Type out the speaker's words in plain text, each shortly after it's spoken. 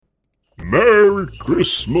Merry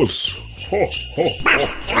Christmas. Ho, ho, ho.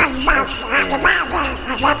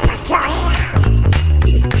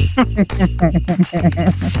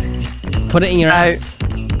 Put it in your house.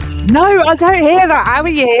 No, I don't hear that. How are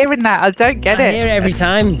you hearing that? I don't get it. I hear it every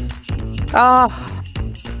time. Oh.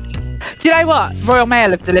 Do you know what? Royal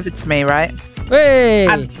Mail have delivered to me, right? Hey.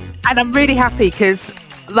 And I'm really happy because,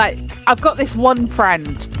 like, I've got this one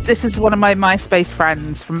friend. This is one of my MySpace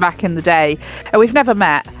friends from back in the day. And we've never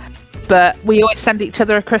met, but we always send each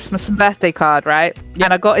other a Christmas and birthday card, right? Yep.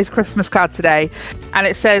 And I got his Christmas card today. And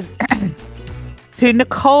it says, to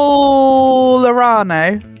Nicole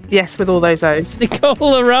Arano. Yes, with all those O's. Nicole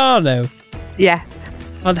Arano? Yeah.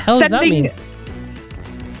 What the hell does that mean?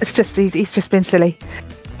 It's just, he's just been silly.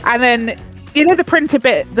 And then, you know the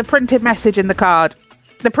printed message in the card?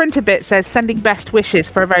 The printed bit says, sending best wishes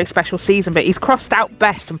for a very special season, but he's crossed out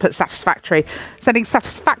best and put satisfactory. Sending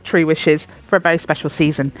satisfactory wishes for a very special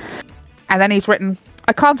season. And then he's written,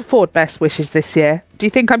 I can't afford best wishes this year. Do you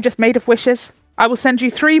think I'm just made of wishes? I will send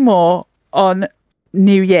you 3 more on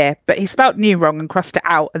New Year. But he spelt new wrong and crossed it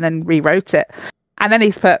out and then rewrote it. And then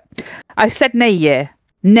he's put, I said nay year.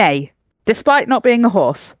 Nay. Despite not being a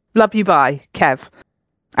horse. Love you, bye, Kev.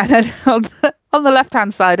 And then on the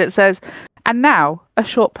left-hand side it says, and now a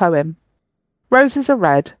short poem. Roses are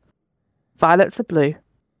red. Violets are blue.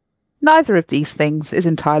 Neither of these things is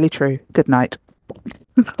entirely true. Good night.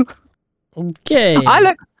 Okay.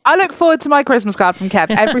 I look forward to my Christmas card from Kev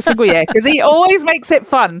every single year because he always makes it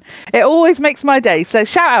fun. It always makes my day. So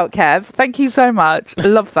shout out, Kev. Thank you so much. I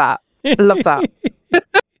love that. Love that.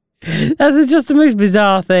 That's just the most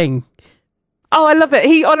bizarre thing. Oh, I love it.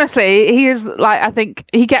 He is like, I think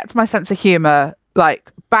he gets my sense of humor like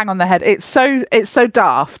bang on the head. It's so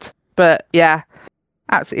daft, but yeah,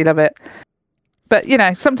 absolutely love it. But you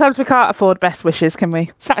know, sometimes we can't afford best wishes, can we?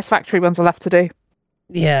 Satisfactory ones we'll have to do.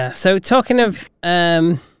 Yeah. So talking of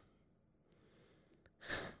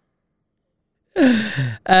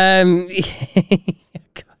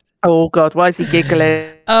Oh God, why is he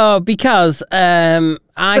giggling? Oh, because I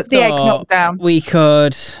thought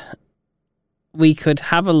we could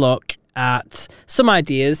have a look at some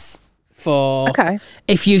ideas for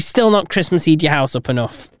if you've still not Christmased your house up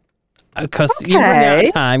enough, because you're running out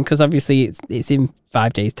of time, because obviously it's in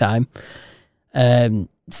 5 days' time.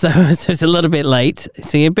 So it's a little bit late,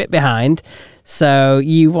 so you're a bit behind. So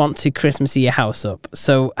you want to Christmas your house up.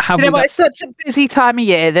 So it's such a busy time of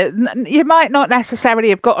year that you might not necessarily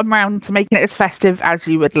have gotten around to making it as festive as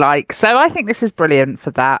you would like. So I think this is brilliant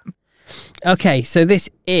for that. Okay, so this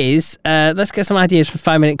is, let's get some ideas for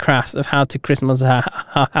 5-minute crafts of how to Christmas our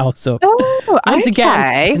house up. Oh, Once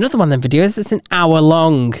again, it's another one of them videos. It's an hour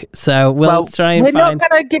long, so we'll try and We're not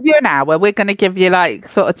going to give you an hour. We're going to give you like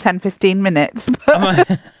sort of 10, 15 minutes.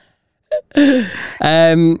 Yeah,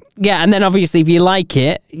 and then obviously if you like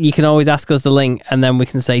it, you can always ask us the link, and then we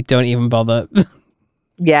can say, don't even bother.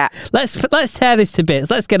 Yeah. Let's tear this to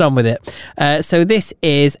bits. Let's get on with it. So this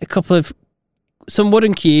is some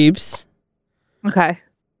wooden cubes. Okay.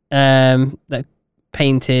 That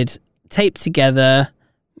painted, taped together,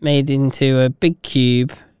 made into a big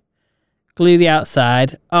cube. Glue the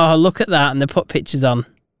outside. Oh, look at that! And they put pictures on.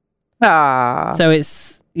 Ah. So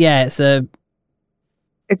it's a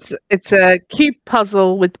cube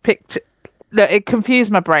puzzle with picture. Look, it confused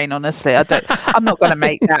my brain. Honestly, I'm not going to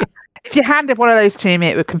make that. If you handed one of those to me,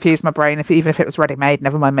 it would confuse my brain. Even if it was ready made,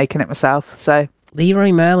 never mind making it myself. So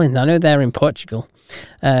Leroy Merlin. I know they're in Portugal.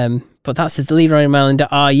 But that says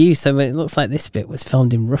LeroyMerlin.ru, so it looks like this bit was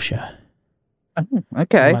filmed in Russia. Oh,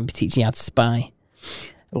 okay. I might be teaching you how to spy.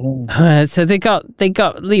 So they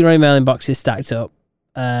got Leroy Merlin boxes stacked up.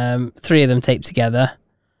 3 of them taped together.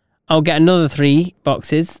 I'll get another 3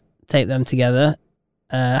 boxes, tape them together,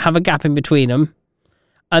 have a gap in between them,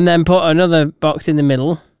 and then put another box in the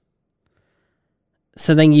middle.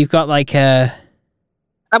 So then you've got like a...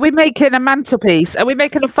 Are we making a mantelpiece? Are we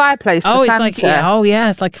making a fireplace for Santa?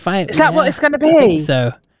 It's like a fire. Is that what it's going to be? I think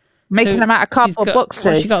so. Making them out of cardboard boxes.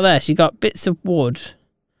 What's she got there? She got bits of wood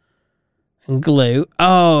and glue.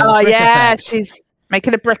 Oh yeah, effect. She's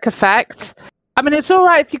making a brick effect. I mean, it's all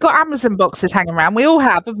right if you've got Amazon boxes hanging around. We all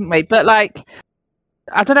have, haven't we? But like,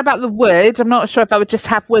 I don't know about the wood. I'm not sure if I would just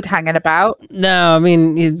have wood hanging about. No, I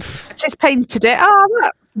mean... I just painted it. Oh,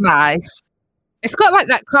 that's nice. It's got like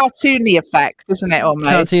that cartoony effect, isn't it? Almost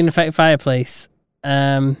cartoon effect fireplace. Put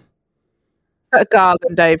a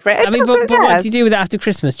garland over it. I mean, but what do you do with it after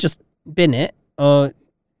Christmas? Just bin it, or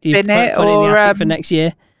do you put it in the attic for next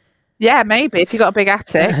year? Yeah, maybe if you got a big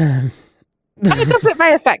attic. It does look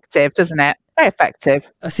very effective, doesn't it? Very effective.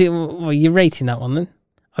 I see. Well, you're rating that one then.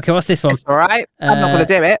 Okay, what's this one? It's all right. I'm not going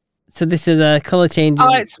to do it. So this is a colour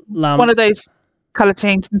changing lamp. One of those colour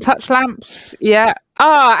changing touch lamps. Yeah.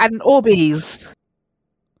 And Orbeez.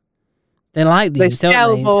 They like these, don't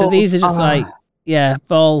they? Balls. So these are just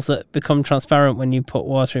balls that become transparent when you put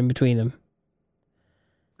water in between them.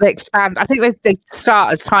 They expand. I think they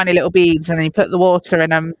start as tiny little beads, and then you put the water in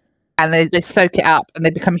them, and they soak it up, and they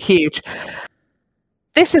become huge.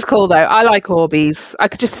 This is cool, though. I like Orbeez. I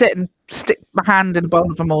could just sit and stick my hand in a bowl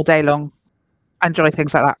of them all day long. I enjoy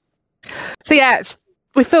things like that. So, yeah,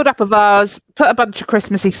 we filled up a vase, put a bunch of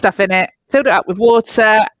Christmassy stuff in it, filled it up with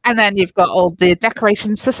water, and then you've got all the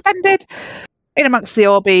decorations suspended in amongst the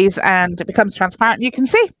Orbeez, and it becomes transparent. You can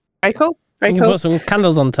see. Very cool. Very cool. Put some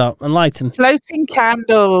candles on top and light them. Floating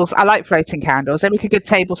candles. I like floating candles. They make a good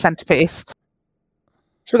table centerpiece.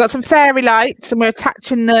 So we've got some fairy lights, and we're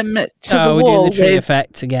attaching them to the wall. We're doing the tree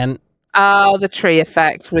effect again. Oh, the tree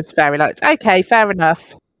effect with fairy lights. Okay, fair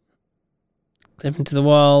enough. Clip into the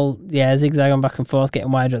wall. Yeah, zigzag on back and forth,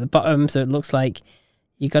 getting wider at the bottom, so it looks like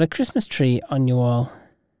you got a Christmas tree on your wall.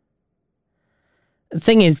 The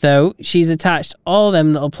thing is, though, she's attached all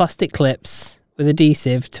them little plastic clips with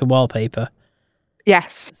adhesive to wallpaper.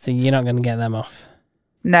 Yes. So you're not going to get them off.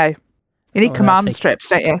 No. You need command strips,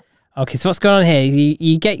 don't you? Okay, so what's going on here?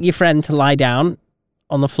 You get your friend to lie down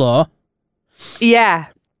on the floor. Yeah.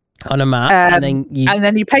 On a mat, and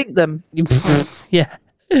then you paint them. Yeah.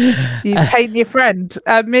 You paint your friend.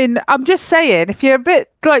 I mean, I'm just saying, if you're a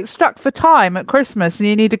bit stuck for time at Christmas and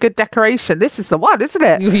you need a good decoration, this is the one, isn't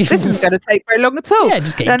it? This isn't going to take very long at all. Yeah,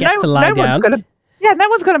 just get your guests to lie down. No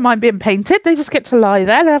one's going to mind being painted. They just get to lie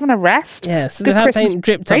there. They're having a rest. Yeah, so they've had paint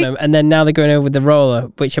dripped on them, and then now they're going over with the roller,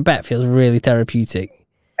 which I bet feels really therapeutic.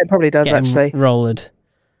 It probably does, actually. Rollered.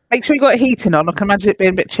 Make sure you got heating on. I can imagine it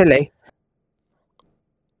being a bit chilly.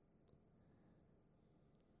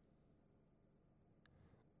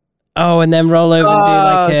 Oh, and then roll over and do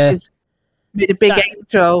like a big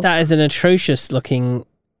angel. That is an atrocious looking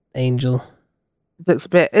angel.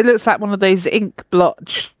 It looks like one of those ink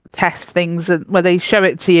blotch test things where they show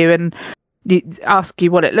it to you and you ask you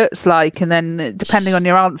what it looks like, and then depending on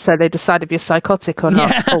your answer, they decide if you're psychotic or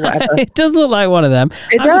not, or whatever. It does look like one of them.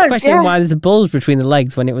 I'm just questioning why there's a bulge between the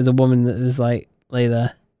legs when it was a woman that was lay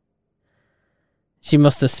there. She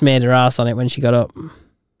must have smeared her ass on it when she got up.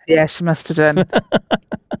 Yeah, she must have done.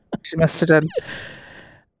 She must have done.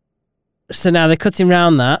 So now they're cutting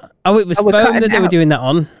round that. Oh, it was foam that they were doing that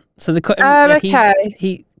on. So they're cutting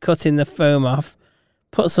heat cutting the foam off.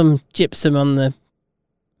 Put some gypsum on the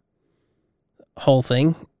whole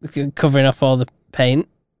thing, covering up all the paint.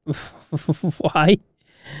 Why?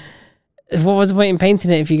 What was the point in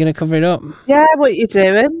painting it if you're going to cover it up? Yeah, what are you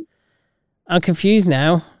doing? I'm confused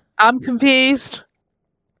now. I'm confused.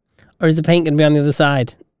 Or is the paint going to be on the other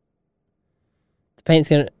side? The paint's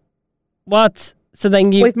going to... What? So then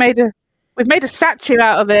We've made a statue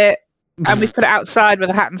out of it, and we've put it outside with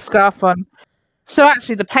a hat and scarf on. So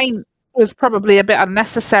actually the paint was probably a bit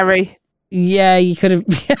unnecessary. Yeah, you could have...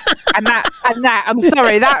 and that, I'm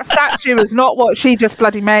sorry, that statue is not what she just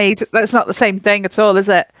bloody made. That's not the same thing at all, is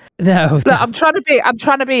it? No. Look, I'm trying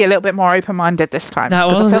to be a little bit more open-minded this time.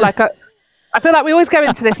 I feel like we always go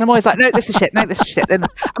into this and I'm always like, no, this is shit. No, this is shit. And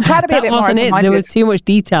I'm trying to be a bit more open-minded. There was too much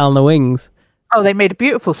detail on the wings. Oh, they made a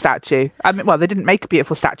beautiful statue. I mean, well, they didn't make a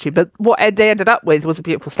beautiful statue, but what they ended up with was a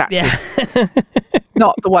beautiful statue. Yeah.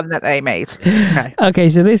 Not the one that they made. No. Okay,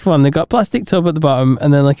 so this one, they've got a plastic tub at the bottom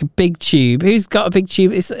and then like a big tube. Who's got a big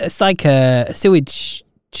tube? It's like a sewage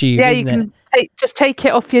tube. Yeah, you can just take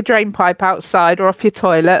it off your drain pipe outside or off your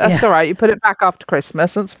toilet. That's all right. You put it back after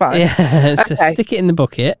Christmas. That's fine. Yeah, so stick it in the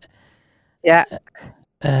bucket. Yeah.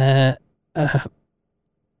 And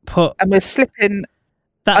we're slipping...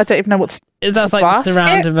 I don't even know what's... That's like the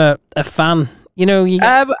surround of a fan. You know, you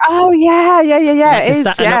get, oh yeah.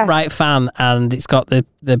 Like an upright fan, and it's got the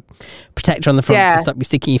protector on the front to stop you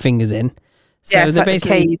sticking your fingers in. So they're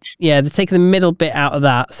basically they're taking the middle bit out of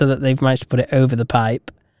that so that they've managed to put it over the pipe.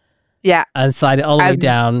 Yeah, and slide it all the way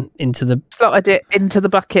down into the slotted it into the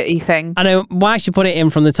buckety thing. I know why she put it in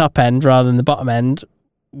from the top end rather than the bottom end,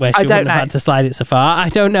 where she wouldn't have had to slide it so far. I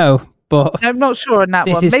don't know. But I'm not sure on that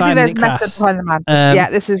one. Maybe there's method behind the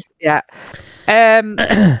madness. This is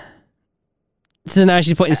So now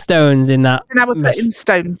she's putting stones in that. So now we're putting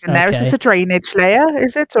stones in there. Is this a drainage layer?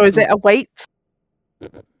 Is it, or is it a weight?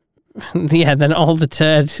 Yeah, then all the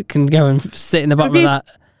turd can go and sit in the bottom of that.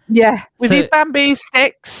 Yeah, we've used bamboo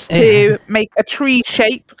sticks to make a tree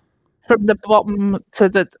shape from the bottom to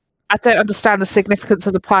the. I don't understand the significance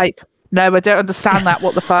of the pipe. No, I don't understand that.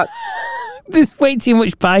 What the fuck? There's way too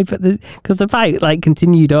much pipe because the pipe like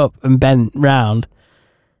continued up and bent round.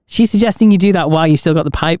 She's suggesting you do that while you still got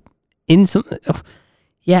the pipe in something.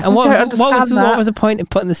 Yeah, and what was the point of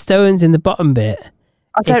putting the stones in the bottom bit?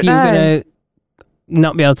 I don't if you know. were going to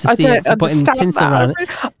not be able to see it for putting tinsel around it.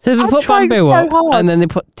 So they put bamboo up and then they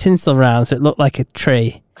put tinsel around so it looked like a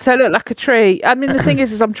tree. So it looked like a tree. I mean, the thing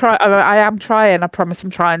is I am trying, I promise I'm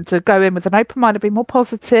trying to go in with an open mind and be more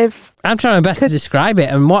positive. I'm trying my best to describe it,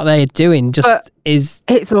 and what they're doing is...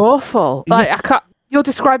 It's awful. Like, I can't... You're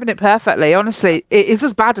describing it perfectly, honestly. It is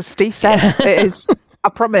as bad as Steve said. It is. I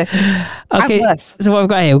promise. Okay, so what we've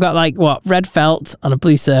got here, we've got red felt on a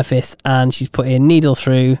blue surface, and she's putting a needle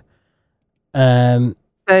through. Is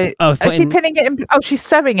she pinning it in? Oh, she's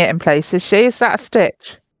sewing it in place. Is she? Is that a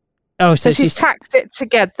stitch? Oh, so she's tacked it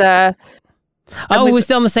together. Oh, we're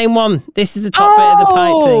still on the same one. This is the top bit of the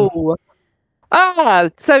pipe thing. Ah,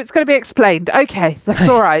 so it's going to be explained. Okay, that's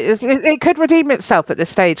all right. It could redeem itself at this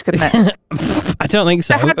stage, couldn't it? I don't think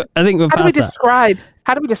so. I think we're past that.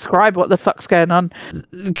 How do we describe what the fuck's going on?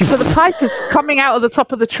 So the pipe is coming out of the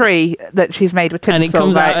top of the tree that she's made with tinsel, and it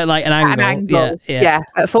comes out at like an angle. Yeah,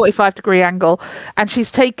 at a 45-degree angle. And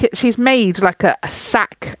she's made like a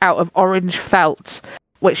sack out of orange felt,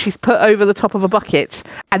 which she's put over the top of a bucket,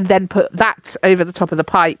 and then put that over the top of the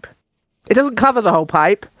pipe. It doesn't cover the whole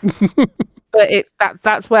pipe. But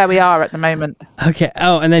that's where we are at the moment. Okay.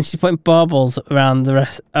 Oh, and then she's putting baubles around the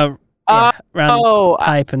rest, around the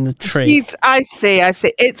pipe and the tree. I see.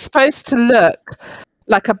 It's supposed to look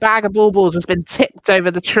like a bag of baubles has been tipped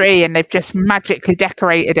over the tree, and they've just magically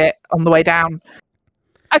decorated it on the way down.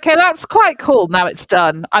 Okay, that's quite cool. Now it's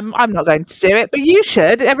done. I'm not going to do it, but you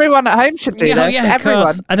should. Everyone at home should do this. Yeah, everyone. Of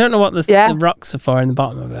course. I don't know what the rocks are for in the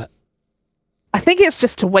bottom of it. I think it's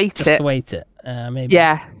just to weight it. Just to weight it. Maybe.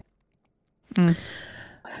 Yeah. Mm.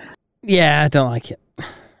 Yeah, I don't like it.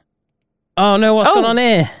 Oh no, what's going on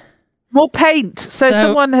here? More paint. So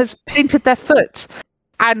someone has painted their foot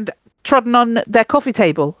and trodden on their coffee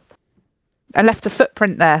table and left a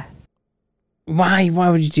footprint there. Why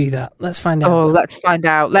would you do that? Let's find out. Oh, let's find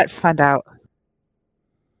out.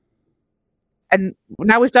 And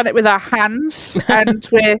now we've done it with our hands, and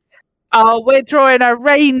we're drawing a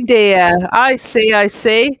reindeer. I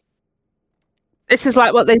see. This is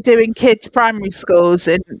like what they do in kids' primary schools,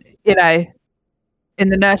 in the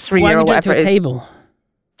nursery year or whatever it is. Table?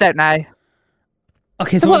 Don't know.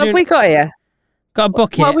 Okay, so what have we got here? Got a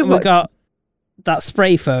bucket. We've got that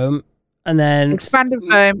spray foam, and then expanding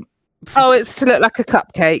foam. Oh, it's to look like a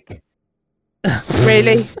cupcake.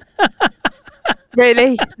 Really?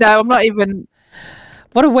 Really? No, I'm not even.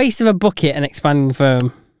 What a waste of a bucket and expanding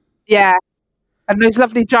foam. Yeah, and those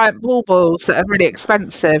lovely giant baubles that are really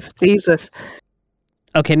expensive. Jesus.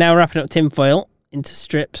 Okay, now we're wrapping up tinfoil into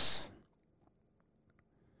strips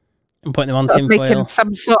and putting them on tinfoil. Making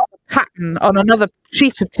some sort of pattern on another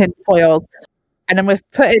sheet of tinfoil, and then we're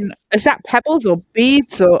putting. Is that pebbles or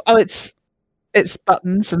beads or? Oh, it's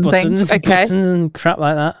buttons and things. Okay, buttons and crap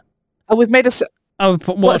like that. Oh, we've made a. Oh, we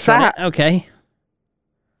put water on it. Okay,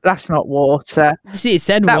 that's not water. See, it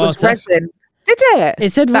said that water. Was resin. Did it?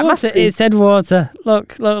 It said water. It said water.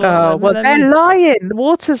 Look. Oh, well, they're lying.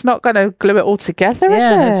 Water's not going to glue it all together, is it?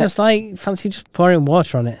 Yeah, it's just like fancy just pouring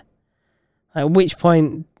water on it. At which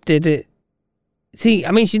point did it... See,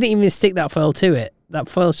 I mean, she didn't even stick that foil to it. That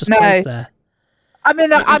foil's just placed there. I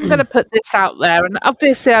mean, I'm going to put this out there, and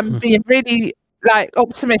obviously I'm being really,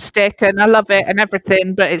 optimistic, and I love it and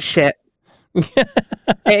everything, but it's shit. It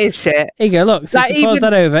is shit. Here you go, look. So she pours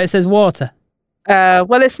that over. It says water.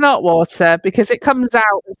 Well, it's not water because it comes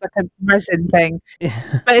out as like a resin thing,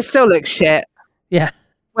 but it still looks shit. Yeah.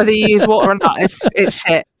 Whether you use water or not, it's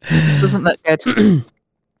shit. It doesn't look good.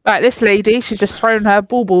 Right, this lady, she's just thrown her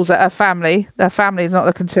baubles at her family. Their family's not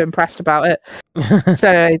looking too impressed about it.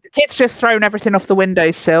 So the kid's just thrown everything off the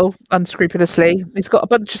windowsill unscrupulously. He's got a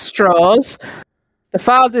bunch of straws. The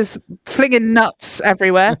father's flinging nuts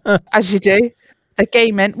everywhere, as you do. They're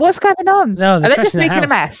gaming. What's going on? No, they're just making a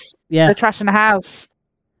mess. Yeah. They're trashing the house.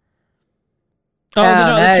 Oh, they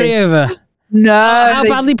knocked the tree over. No. How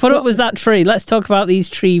badly put up was that tree? Let's talk about these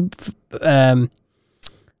tree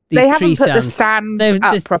they haven't put the stand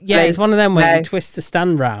up properly. Yeah, it's one of them where you twist the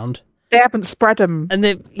stand round. They haven't spread them. And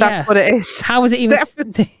that's what it is. How is it even...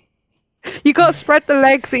 You got to spread the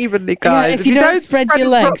legs evenly, guys. Yeah, if you don't spread your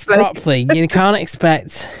legs properly, you can't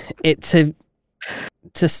expect it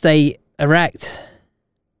to stay erect.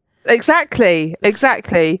 Exactly.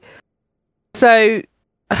 So,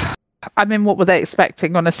 I mean, what were they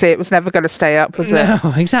expecting? Honestly, it was never going to stay up, was it?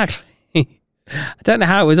 No, exactly. I don't know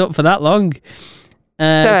how it was up for that long.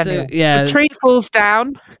 The tree falls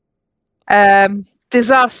down.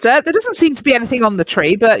 Disaster. There doesn't seem to be anything on the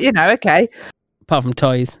tree, but okay. Apart from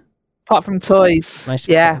toys. Nice.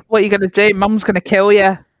 Yeah. What are you going to do? Mum's going to kill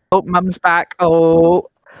you. Oh, Mum's back. Oh,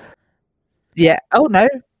 Yeah. Oh no,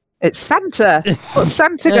 it's Santa. What's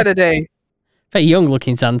Santa gonna do? Very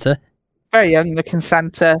young-looking Santa. Very young-looking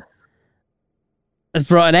Santa. Has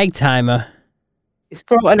brought an egg timer. He's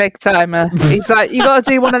brought an egg timer. He's like, you got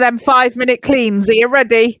to do one of them 5-minute cleans. Are you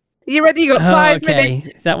ready? Are you ready? You got 5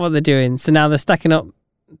 minutes. Is that what they're doing? So now they're stacking up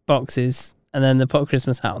boxes and then they put a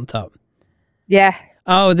Christmas hat on top. Yeah.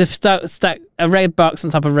 Oh, they've stacked a red box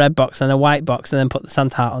on top of a red box and a white box and then put the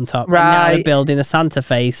Santa hat on top. Right. And now they're building a Santa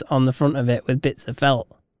face on the front of it with bits of felt.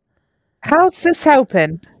 How's this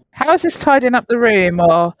helping? How is this tidying up the room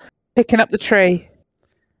or picking up the tree?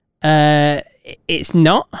 It's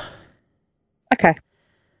not. Okay.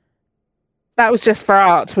 That was just for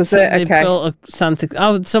art, was it? They Okay. built a Santa.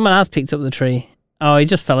 Oh, someone has picked up the tree. Oh, he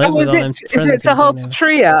just fell over with all them. Is it to hold the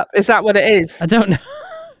tree up? Is that what it is? I don't know.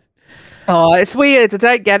 Oh, it's weird. I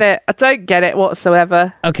don't get it. I don't get it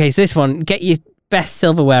whatsoever. Okay, so this one, get your best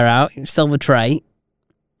silverware out, your silver tray.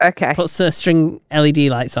 Okay. Put some string LED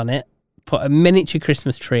lights on it. Put a miniature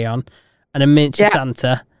Christmas tree on, and a miniature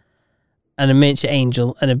Santa, and a miniature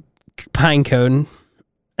angel, and a pine cone.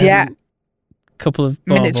 Yeah. Couple of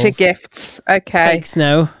baubles. Miniature gifts. Okay. Fake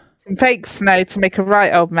snow. Some fake snow to make a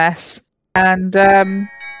right old mess. And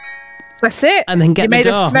that's it. And then get you the made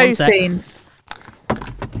door. a snow scene.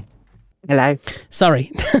 Hello.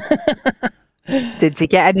 Sorry. Did you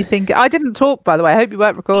get anything? I didn't talk, by the way. I hope you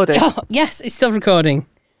weren't recording. Oh, yes, it's still recording.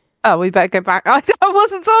 Oh, we better go back. I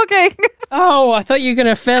wasn't talking. Oh, I thought you were going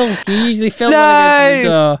to film. You usually film when I go to the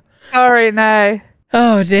door. Sorry, no.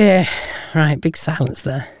 Oh, dear. Right, big silence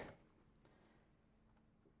there.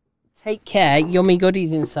 Take care. Yummy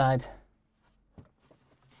goodies inside.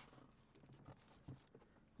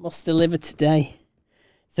 Must deliver today.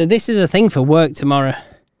 So this is a thing for work tomorrow.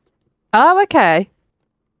 Oh, okay.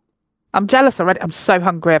 I'm jealous already. I'm so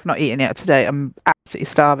hungry. I've not eaten yet today. I'm absolutely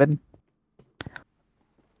starving.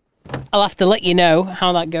 I'll have to let you know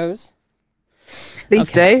how that goes. Please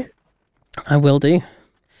do. I will do.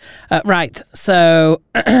 Right. So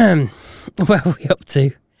where are we up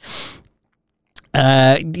to?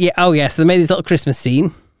 Yeah. Oh, yeah. So they made this little Christmas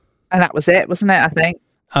scene. And that was it, wasn't it? I think.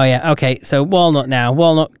 Oh, yeah. Okay. So walnut now.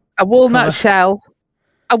 Walnut. A walnut shell.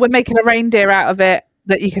 Oh, we're making a reindeer out of it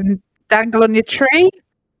that you can dangle on your tree.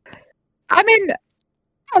 I mean,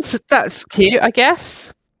 that's cute, I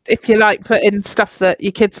guess. If you like putting stuff that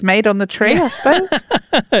your kids made on the tree, I suppose.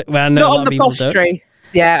 Well, not on the posh tree.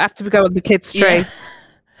 Yeah, after we go on the kids' tree. Yeah.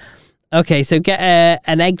 Okay, so get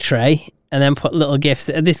an egg tray and then put little gifts.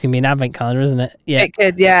 This can be an advent calendar, isn't it? Yeah. It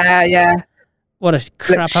could, yeah. What a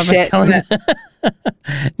crap advent calendar.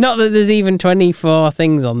 Not that there's even 24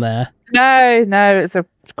 things on there. No, it's a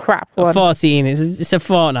crap one. 14, it's a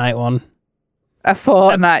fortnight one. A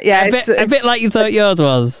fortnight, yeah. A bit like you thought yours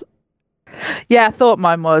was. Yeah, I thought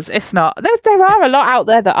mine was. It's not. There are a lot out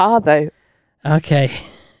there that are, though. Okay.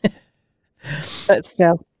 But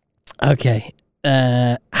still. Okay.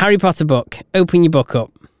 Harry Potter book. Open your book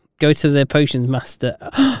up. Go to the potions master.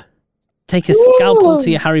 Take a scalpel to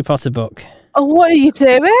your Harry Potter book. Oh, what are you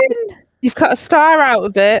doing? You've cut a star out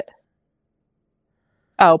of it.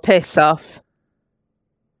 Oh, piss off.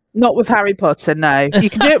 Not with Harry Potter, no. You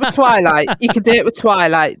can do it with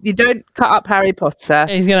Twilight. You don't cut up Harry Potter.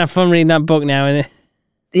 He's going to have fun reading that book now, isn't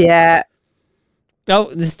he? Yeah.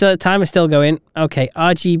 Oh, the timer's still going. Okay,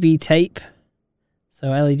 RGB tape. So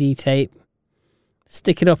LED tape.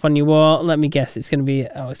 Stick it up on your wall. Let me guess. It's going to be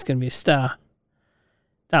a star.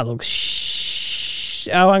 That looks...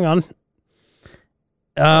 Oh, hang on.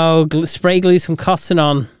 Oh, spray glue some cotton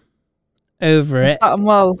on over it. Bottom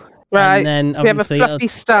wall. Right. And then we have a fluffy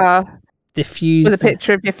star diffuse with a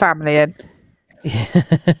picture of your family in.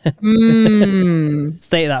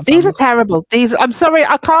 State of that. These are terrible. I'm sorry,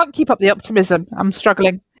 I can't keep up the optimism. I'm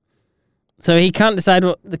struggling. So he can't decide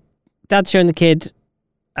what the dad's showing the kid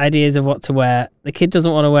ideas of what to wear. The kid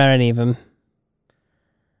doesn't want to wear any of them.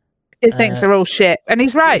 He thinks they're all shit. And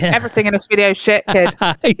he's right. Yeah. Everything in this video is shit, kid.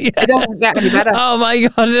 Yeah. It doesn't get any better. Oh my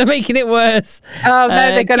God, they're making it worse. Oh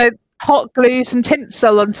no, they're going to hot glue some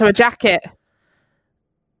tinsel onto a jacket.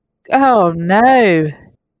 Oh no.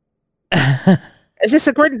 Is this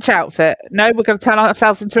a Grinch outfit? No, we're going to turn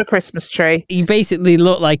ourselves into a Christmas tree. You basically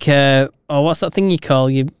look like what's that thing you call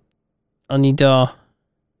you on your door?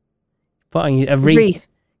 Put on a wreath.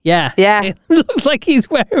 Yeah. It looks like he's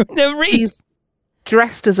wearing a wreath. He's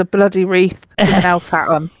dressed as a bloody wreath with an elf hat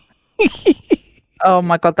on. Oh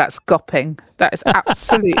my God, that's gopping. That is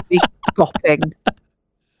absolutely gopping.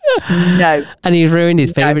 No. And he's ruined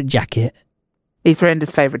his favourite jacket. He's ruined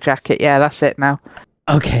his favourite jacket. Yeah, that's it now.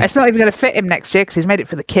 Okay. It's not even going to fit him next year because he's made it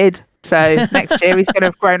for the kid. So next year he's going to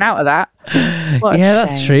have grown out of that. Yeah,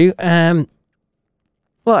 that's true.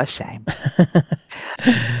 What a shame.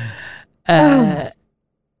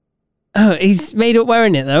 Oh, he's made up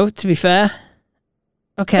wearing it though, to be fair.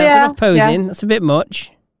 Okay, that's enough posing. That's a bit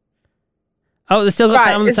much. Oh, they've still got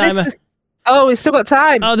time on the timer. Oh, we've still got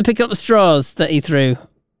time. Oh, they're picking up the straws that he threw.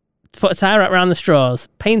 Put a tie wrap around the straws.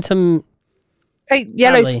 Paint them. Paint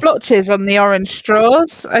yellow splotches on the orange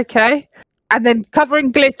straws. Okay. And then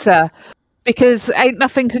covering glitter. Because ain't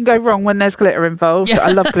nothing can go wrong when there's glitter involved. Yeah.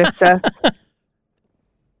 I love glitter.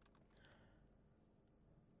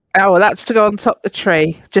 Oh, well, that's to go on top of the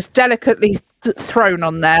tree. Just delicately thrown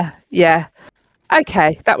on there. Yeah.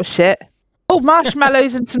 Okay, that was shit. Oh,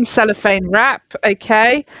 marshmallows and some cellophane wrap.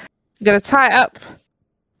 Okay. I'm going to tie it up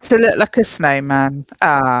to look like a snowman.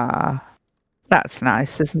 Ah, that's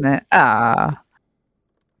nice, isn't it? Ah.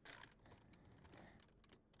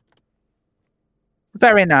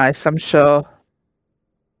 Very nice, I'm sure.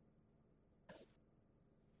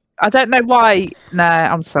 I don't know why. No,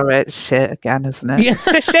 I'm sorry. It's shit again, isn't it? Yeah. It's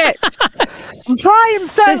just shit. I'm trying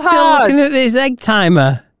so They're hard. Still looking at this egg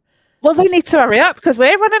timer. Well, they need to hurry up because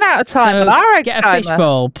we're running out of time. So with our egg get a timer.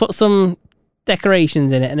 fishbowl, put some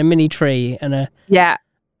decorations in it, and a mini tree, and a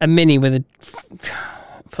mini with a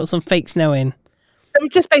put some fake snow in. So we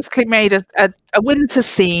just basically made a winter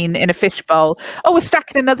scene in a fishbowl. Oh, we're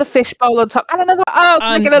stacking another fishbowl on top, and another. Oh,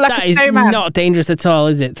 to make it look like a snowman. That is not dangerous at all,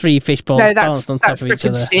 is it? 3 fishbowls balanced on top of each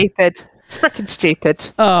other. Stupid. It's freaking stupid.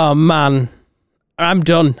 Oh man, I'm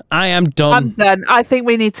done. I am done. I'm done. I think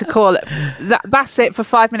we need to call it. That's it for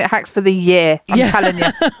 5-minute hacks for the year. I'm telling you,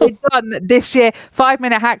 we're done this year.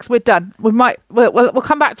 5-minute hacks. We're done. We'll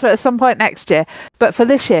come back to it at some point next year. But for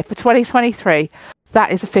this year, for 2023. That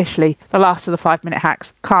is officially the last of the 5-minute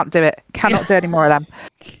hacks. Can't do it. Cannot do any more of them.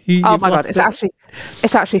 Oh my god, it's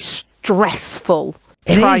actually stressful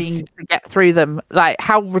trying to get through them. Like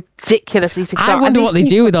how ridiculous these things are. I wonder what they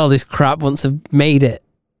do with all this crap once they've made it.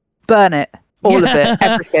 Burn it. All of it.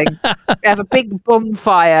 Everything. They have a big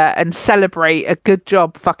bonfire and celebrate a good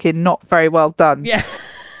job fucking not very well done. Yeah.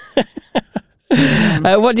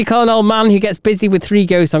 What do you call an old man who gets busy with 3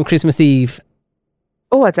 ghosts on Christmas Eve?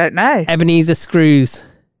 Oh, I don't know. Ebenezer Screws.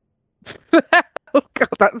 Oh, God,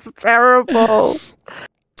 that's terrible.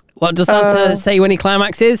 What does Santa say when he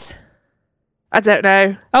climaxes? I don't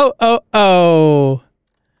know. Oh, oh, oh.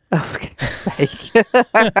 Oh, for goodness sake.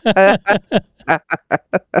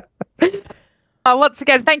 Once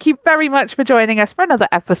again, thank you very much for joining us for another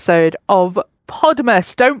episode of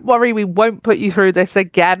Podmas. Don't worry, we won't put you through this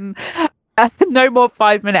again. No more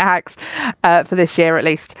 5-minute hacks for this year at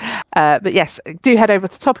least. But yes, do head over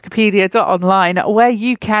to topicopedia.online where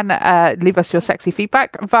you can leave us your sexy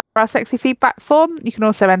feedback via our sexy feedback form. You can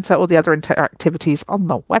also enter all the other interactivities on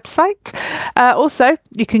the website. Also,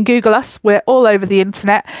 you can Google us. We're all over the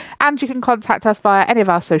internet, and you can contact us via any of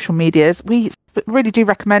our social medias. We really do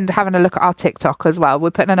recommend having a look at our TikTok as well. We're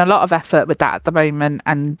putting in a lot of effort with that at the moment,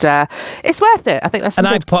 and it's worth it. I think there's some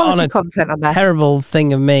good quality content on there. Terrible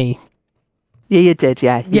thing of me. Yeah, you did,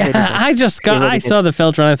 yeah. You really did. I saw the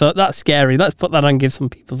filter and I thought, that's scary. Let's put that on and give some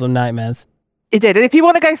people some nightmares. You did. And if you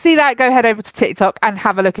want to go see that, go head over to TikTok and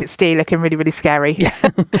have a look at Steve looking really, really scary. Yeah.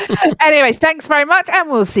 Anyway, thanks very much and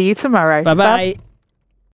we'll see you tomorrow. Bye-bye. Bye.